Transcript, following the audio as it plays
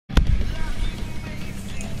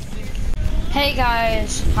Hey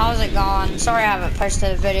guys, how's it going? Sorry I haven't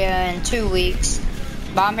posted a video in 2 weeks,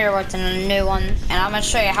 but I'm here with a new one, and I'm going to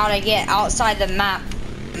show you how to get outside the map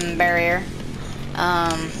barrier.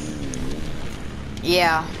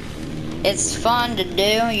 Yeah, it's fun to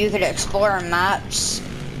do. You could explore maps,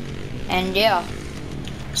 and yeah.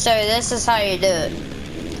 So this is how you do it.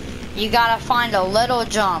 You gotta find a little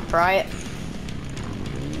jump, right?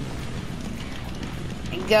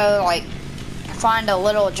 Go like, find a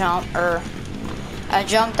little jump, or a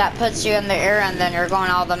jump that puts you in the air and then you're going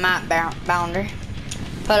out of the map boundary.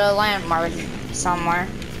 Put a landmark somewhere.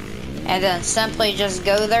 And then simply just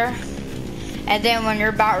go there. And then when you're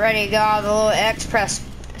about ready to go out of the little express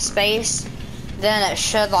space, then it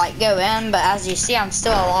should like go in. But as you see, I'm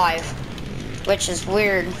still alive, which is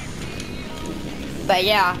weird. But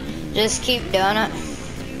yeah, just keep doing it.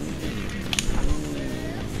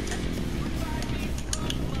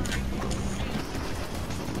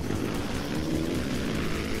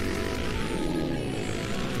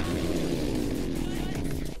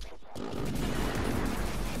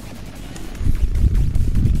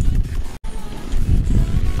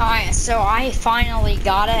 Alright, so I finally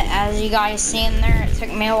got it, as you guys see in there. It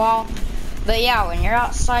took me a while. But yeah, when you're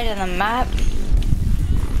outside of the map,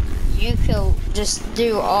 you can just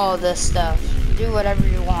do all this stuff. Do whatever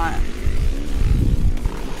you want.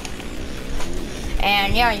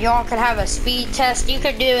 And yeah, y'all could have a speed test. You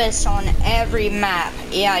could do this on every map.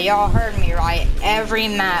 Yeah, y'all heard me right. Every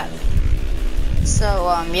map.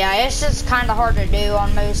 So, yeah, it's just kind of hard to do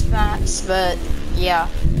on most maps, but yeah.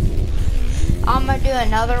 I'm gonna do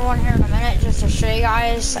another one here in a minute just to show you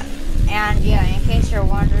guys. And yeah, in case you're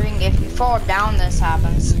wondering, if you fall down, this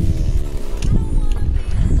happens.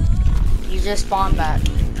 You just spawn back.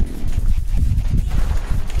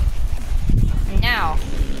 Now,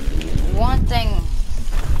 one thing,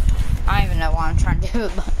 I don't even know why I'm trying to do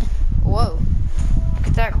it, but whoa, look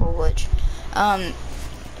at that cool glitch.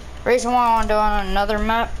 Reason why I want to do it on another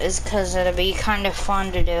map is because it'll be kind of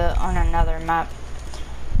fun to do it on another map.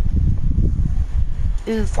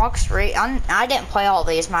 Ooh, Fox Ray. I didn't play all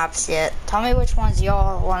these maps yet. Tell me which ones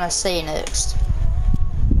y'all want to see next.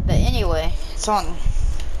 But anyway, it's on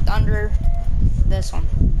Thunder, this one.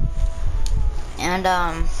 And,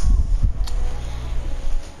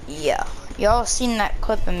 yeah. Y'all seen that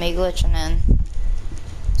clip of me glitching in.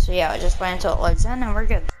 So yeah, just wait until it loads in and we're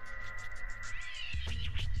good.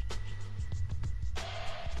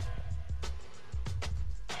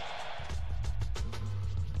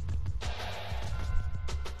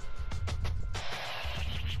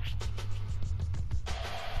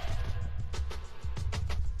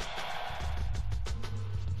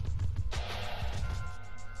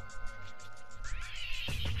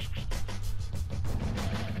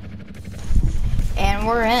 And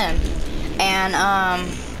we're in. And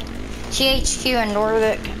THQ and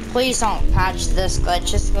Nordic, please don't patch this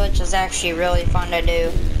glitch. This glitch is actually really fun to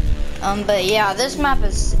do. But yeah, this map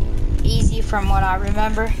is easy from what I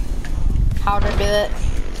remember how to do it.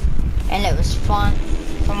 And it was fun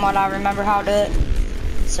from what I remember how to do it.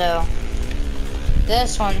 So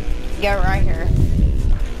this one, go right here.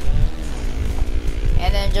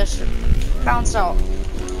 And then just bounce out.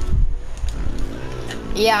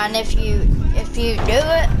 Yeah, and if you do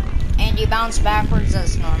it and you bounce backwards,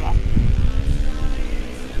 that's normal.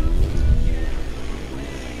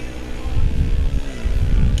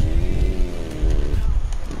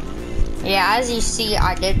 Yeah, as you see,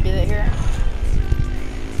 I did do it here.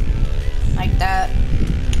 Like that.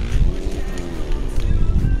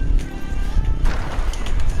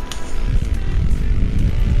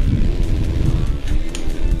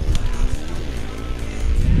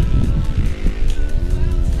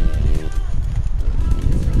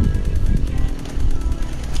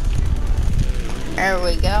 There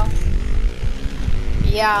we go.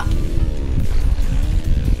 Yeah.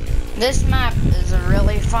 This map is a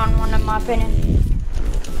really fun one in my opinion.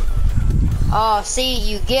 Oh, see,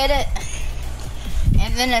 you get it.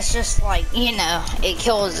 And then it's just like, you know, it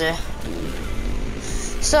kills you.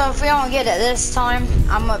 So if we don't get it this time,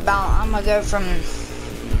 I'm gonna go from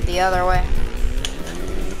the other way.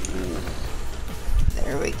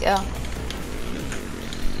 There we go.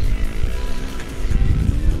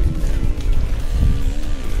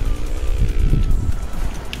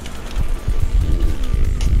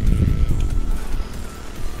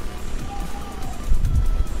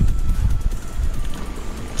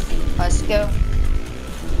 Let's go.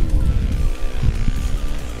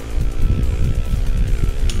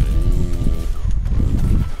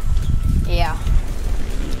 Yeah.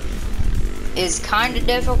 It's kind of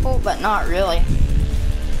difficult, but not really.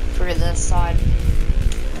 For this side.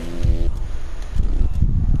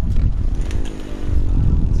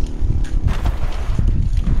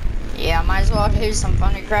 I'll do some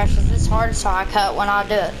funny crashes. It's hard, so I cut when I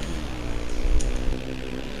do it.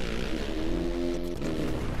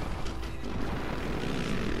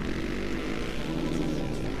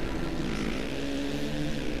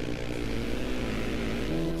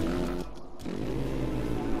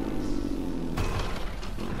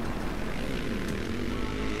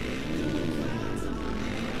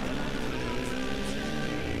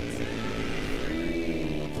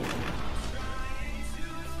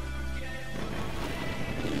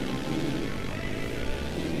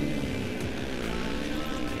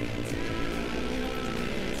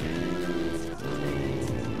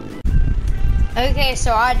 Okay,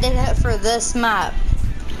 so I did it for this map.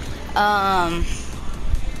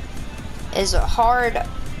 Is it hard?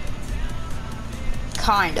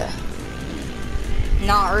 Kinda.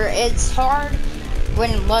 Not it's hard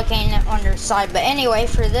when looking on your side, but anyway,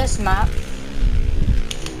 for this map,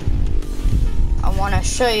 I want to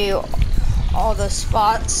show you all the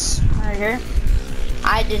spots right here.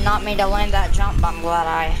 I did not mean to land that jump, but I'm glad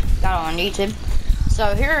I got it on YouTube.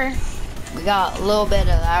 So here, we got a little bit of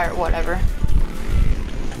that or whatever.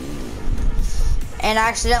 And I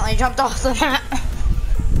accidentally jumped off the map.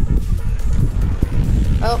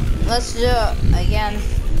 Oh, let's do it again.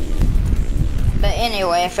 But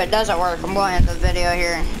anyway, if it doesn't work, I'm going to end the video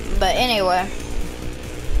here. But anyway.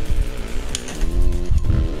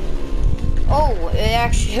 Oh, it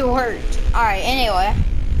actually worked. Alright, anyway.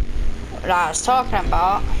 What I was talking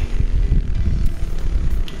about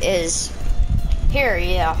is here,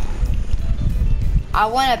 yeah. I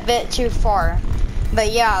went a bit too far.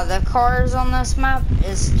 But yeah, the cars on this map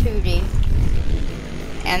is 2D.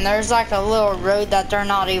 And there's like a little road that they're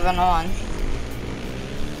not even on.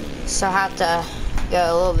 So I have to go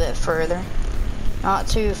a little bit further. Not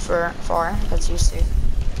too far, as you see.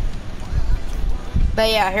 But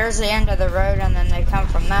yeah, here's the end of the road, and then they come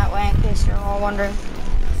from that way, in case you're all wondering.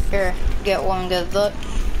 Here, get one good look.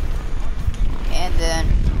 And then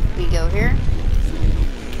we go here.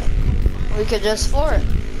 We could just floor it.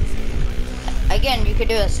 Again, you could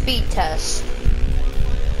do a speed test.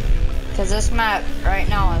 Because this map right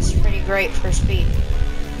now is pretty great for speed.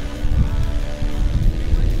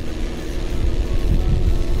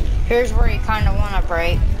 Here's where you kind of want to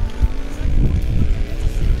brake.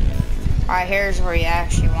 Alright, here's where you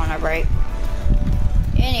actually want to brake.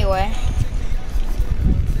 Anyway,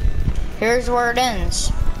 here's where it ends.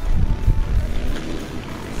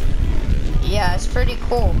 Yeah, it's pretty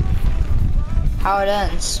cool how it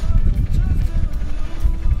ends.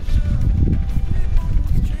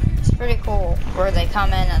 It's pretty cool where they come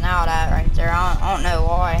in and out at right there. I don't know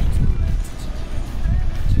why.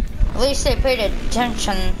 At least they paid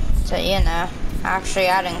attention to, you know, actually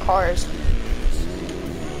adding cars.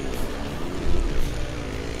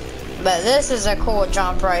 But this is a cool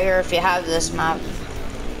jump right here if you have this map.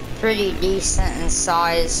 Pretty decent in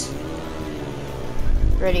size.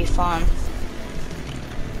 Pretty fun.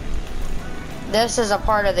 This is a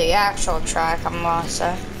part of the actual track, I'm gonna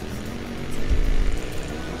say.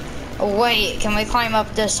 Wait, can we climb up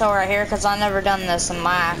this hill right here? Because I've never done this in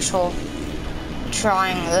my actual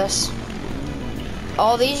trying this.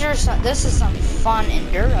 Oh, these are some, this is some fun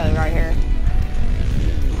enduro right here.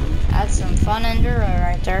 That's some fun enduro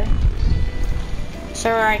right there. So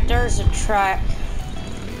right there's a track.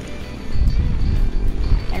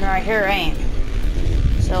 And right here ain't.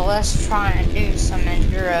 So let's try and do some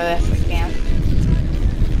enduro if we can.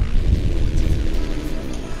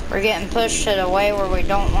 We're getting pushed to the way where we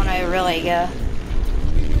don't want to really go.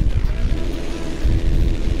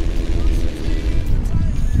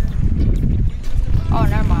 Oh,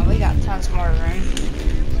 never mind. We got tons more room.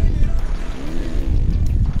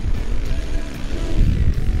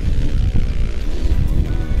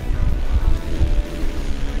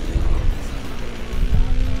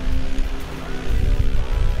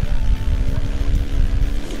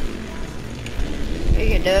 We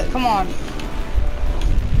can do it. Come on.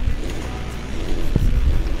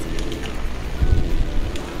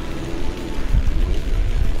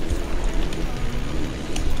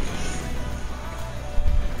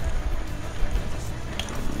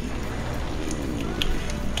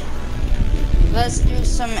 Let's do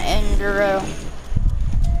some enduro,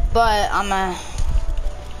 but I'm gonna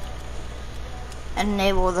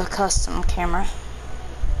enable the custom camera.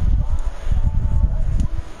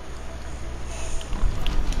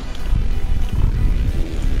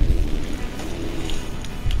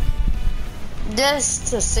 Just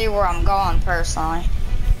to see where I'm going personally.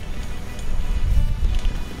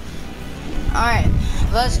 Alright,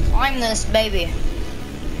 let's climb this baby.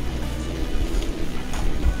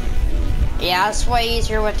 Yeah, it's way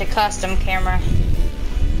easier with the custom camera.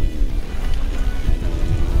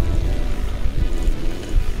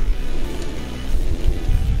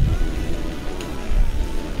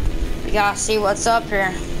 We gotta see what's up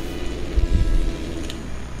here.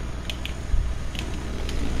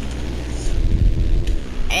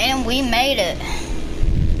 And we made it.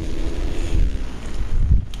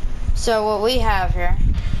 So what we have here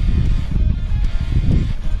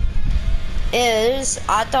is,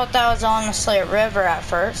 I thought that was honestly a river at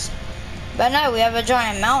first. But no, we have a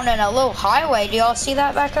giant mountain and a little highway. Do y'all see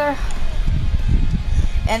that back there?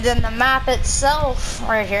 And then the map itself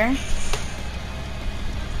right here.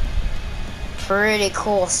 Pretty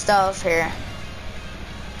cool stuff here.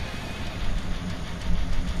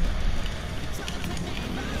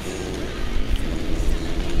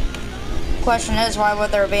 Question is, why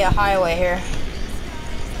would there be a highway here?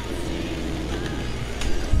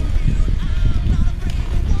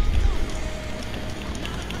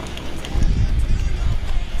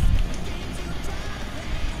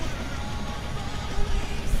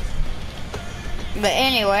 But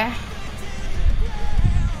anyway,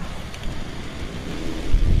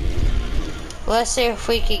 let's see if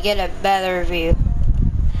we could get a better view.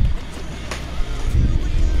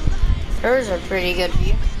 There's a pretty good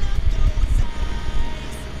view.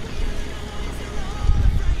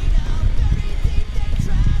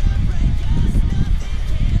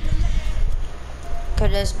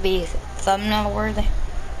 Could this be thumbnail worthy?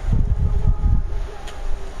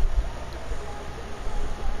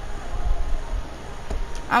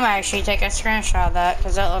 I'm gonna actually take a screenshot of that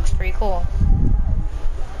because that looks pretty cool.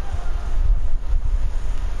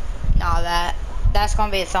 No, that's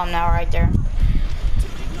gonna be a thumbnail right there.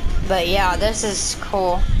 But yeah, this is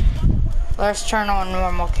cool. Let's turn on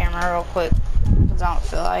normal camera real quick because I don't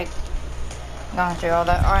feel like going through all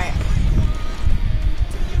that. Alright.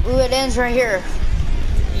 Ooh, it ends right here.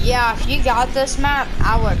 Yeah, if you got this map,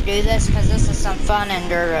 I would do this because this is some fun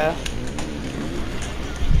enduro.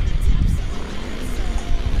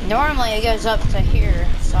 Normally it goes up to here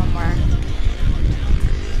somewhere.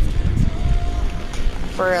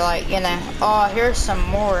 For like, you know, oh, here's some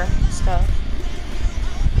more stuff.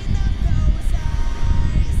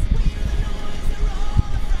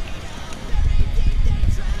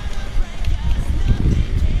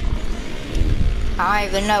 I don't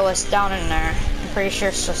even know what's down in there. I'm pretty sure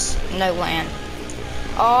it's just no land.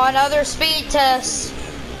 Oh, another speed test.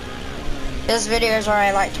 This video is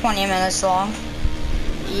already like 20 minutes long.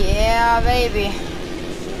 Yeah, baby.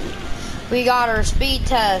 We got our speed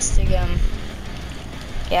test again.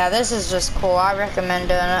 Yeah, this is just cool. I recommend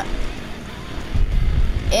doing it.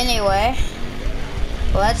 Anyway,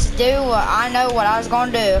 let's do what I know what I was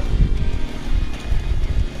gonna do.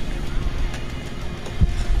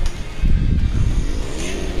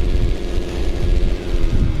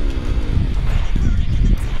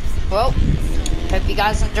 Well, hope you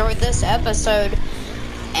guys enjoyed this episode.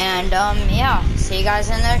 And yeah, see you guys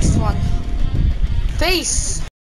in the next one. Peace.